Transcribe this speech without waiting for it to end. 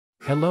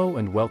Hello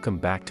and welcome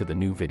back to the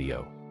new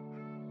video.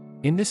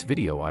 In this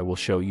video I will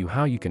show you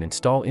how you can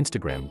install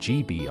Instagram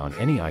GB on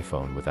any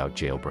iPhone without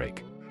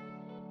jailbreak.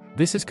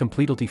 This is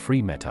completely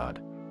free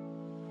method.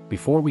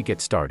 Before we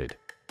get started,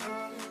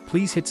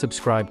 please hit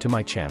subscribe to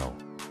my channel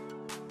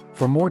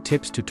for more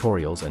tips,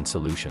 tutorials and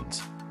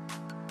solutions.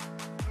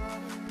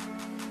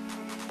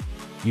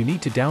 You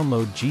need to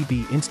download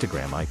GB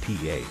Instagram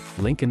IPA,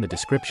 link in the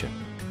description.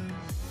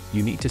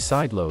 You need to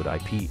sideload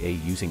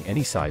IPA using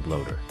any side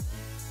loader.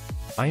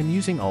 I am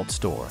using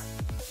Altstore.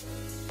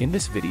 In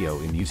this video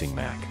I'm using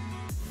Mac.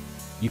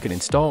 You can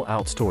install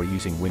Altstore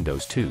using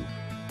Windows 2.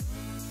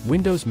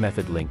 Windows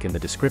method link in the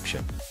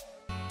description.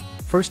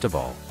 First of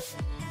all,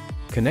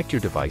 connect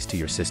your device to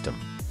your system.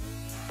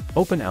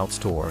 Open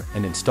Altstore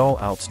and install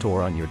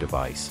Altstore on your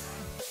device.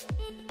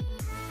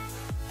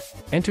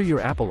 Enter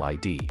your Apple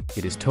ID,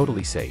 it is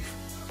totally safe.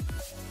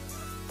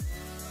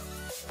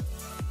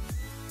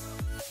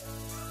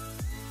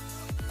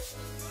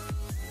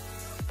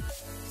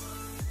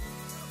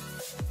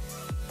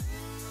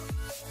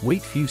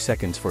 Wait few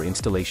seconds for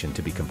installation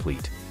to be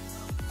complete.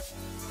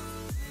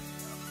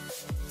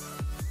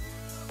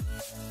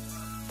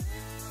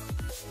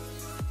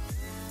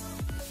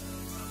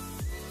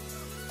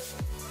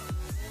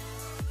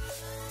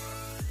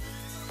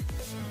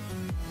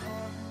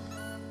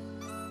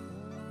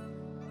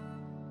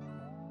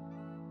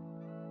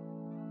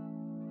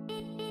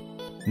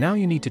 Now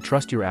you need to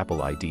trust your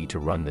Apple ID to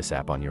run this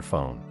app on your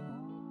phone.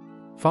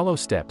 Follow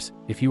steps.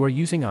 If you are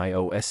using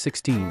iOS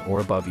 16 or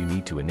above, you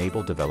need to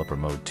enable developer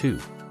mode too.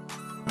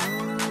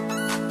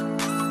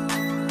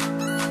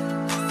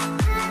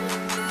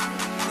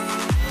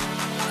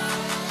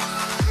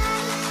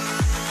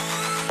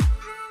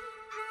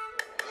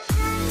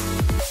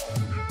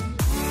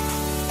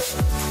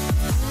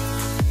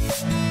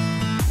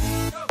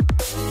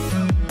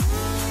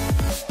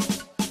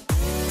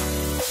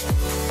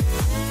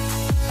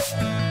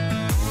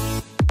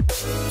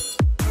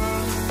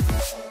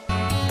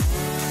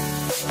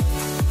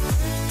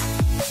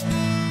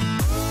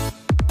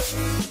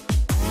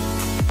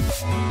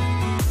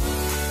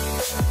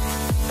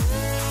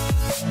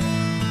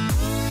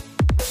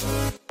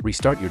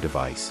 Restart your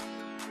device.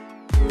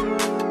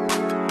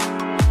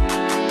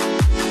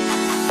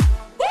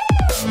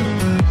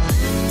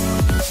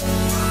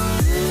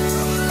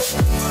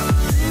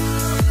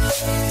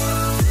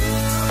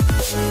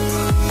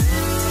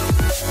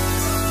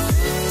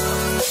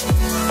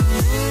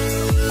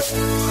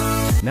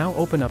 Now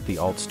open up the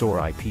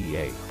Altstore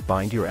IPA,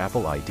 bind your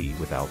Apple ID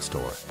with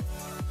Altstore.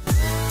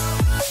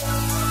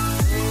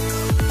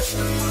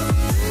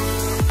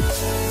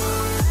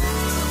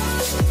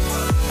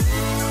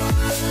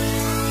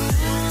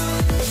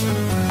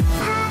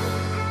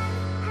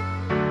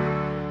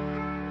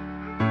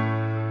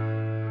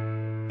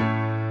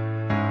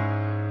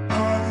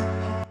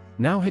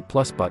 Now hit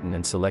plus button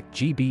and select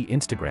GB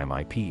Instagram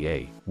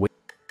IPA.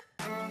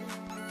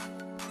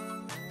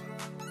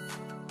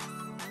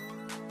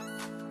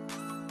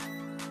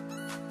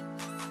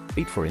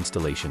 Wait for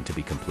installation to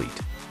be complete.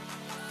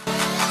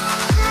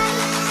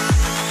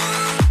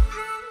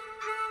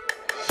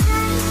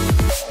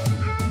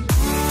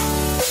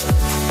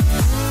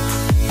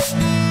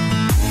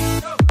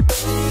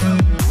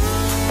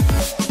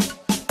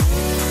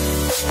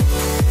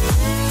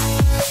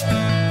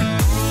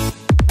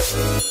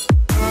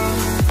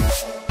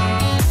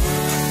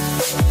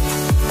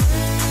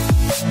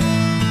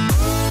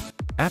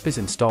 App is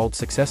installed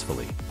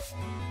successfully.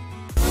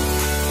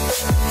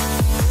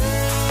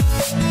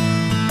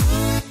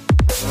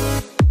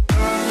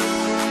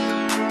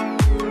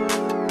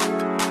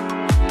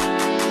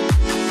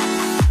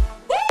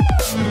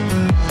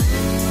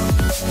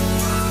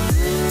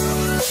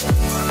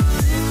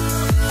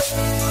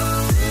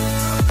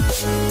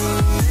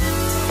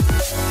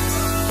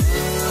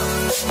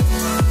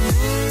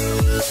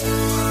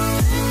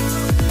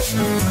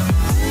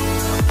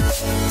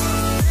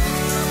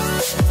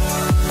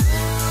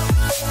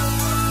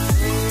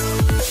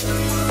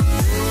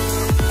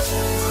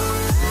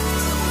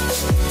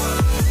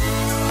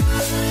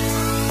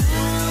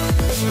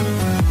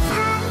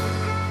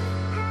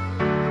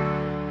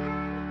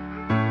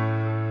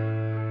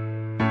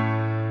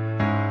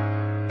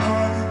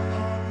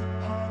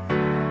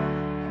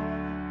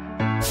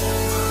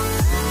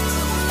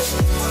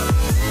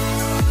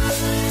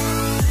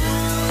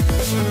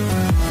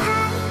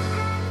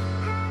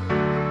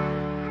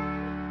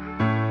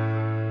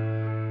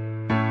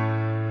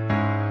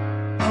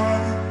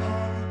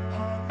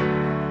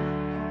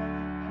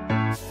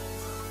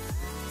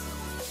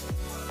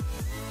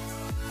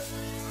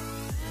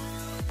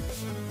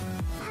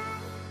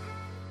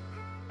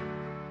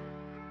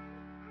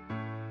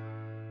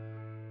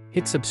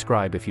 Hit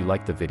subscribe if you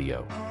like the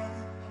video.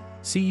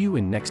 See you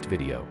in next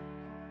video.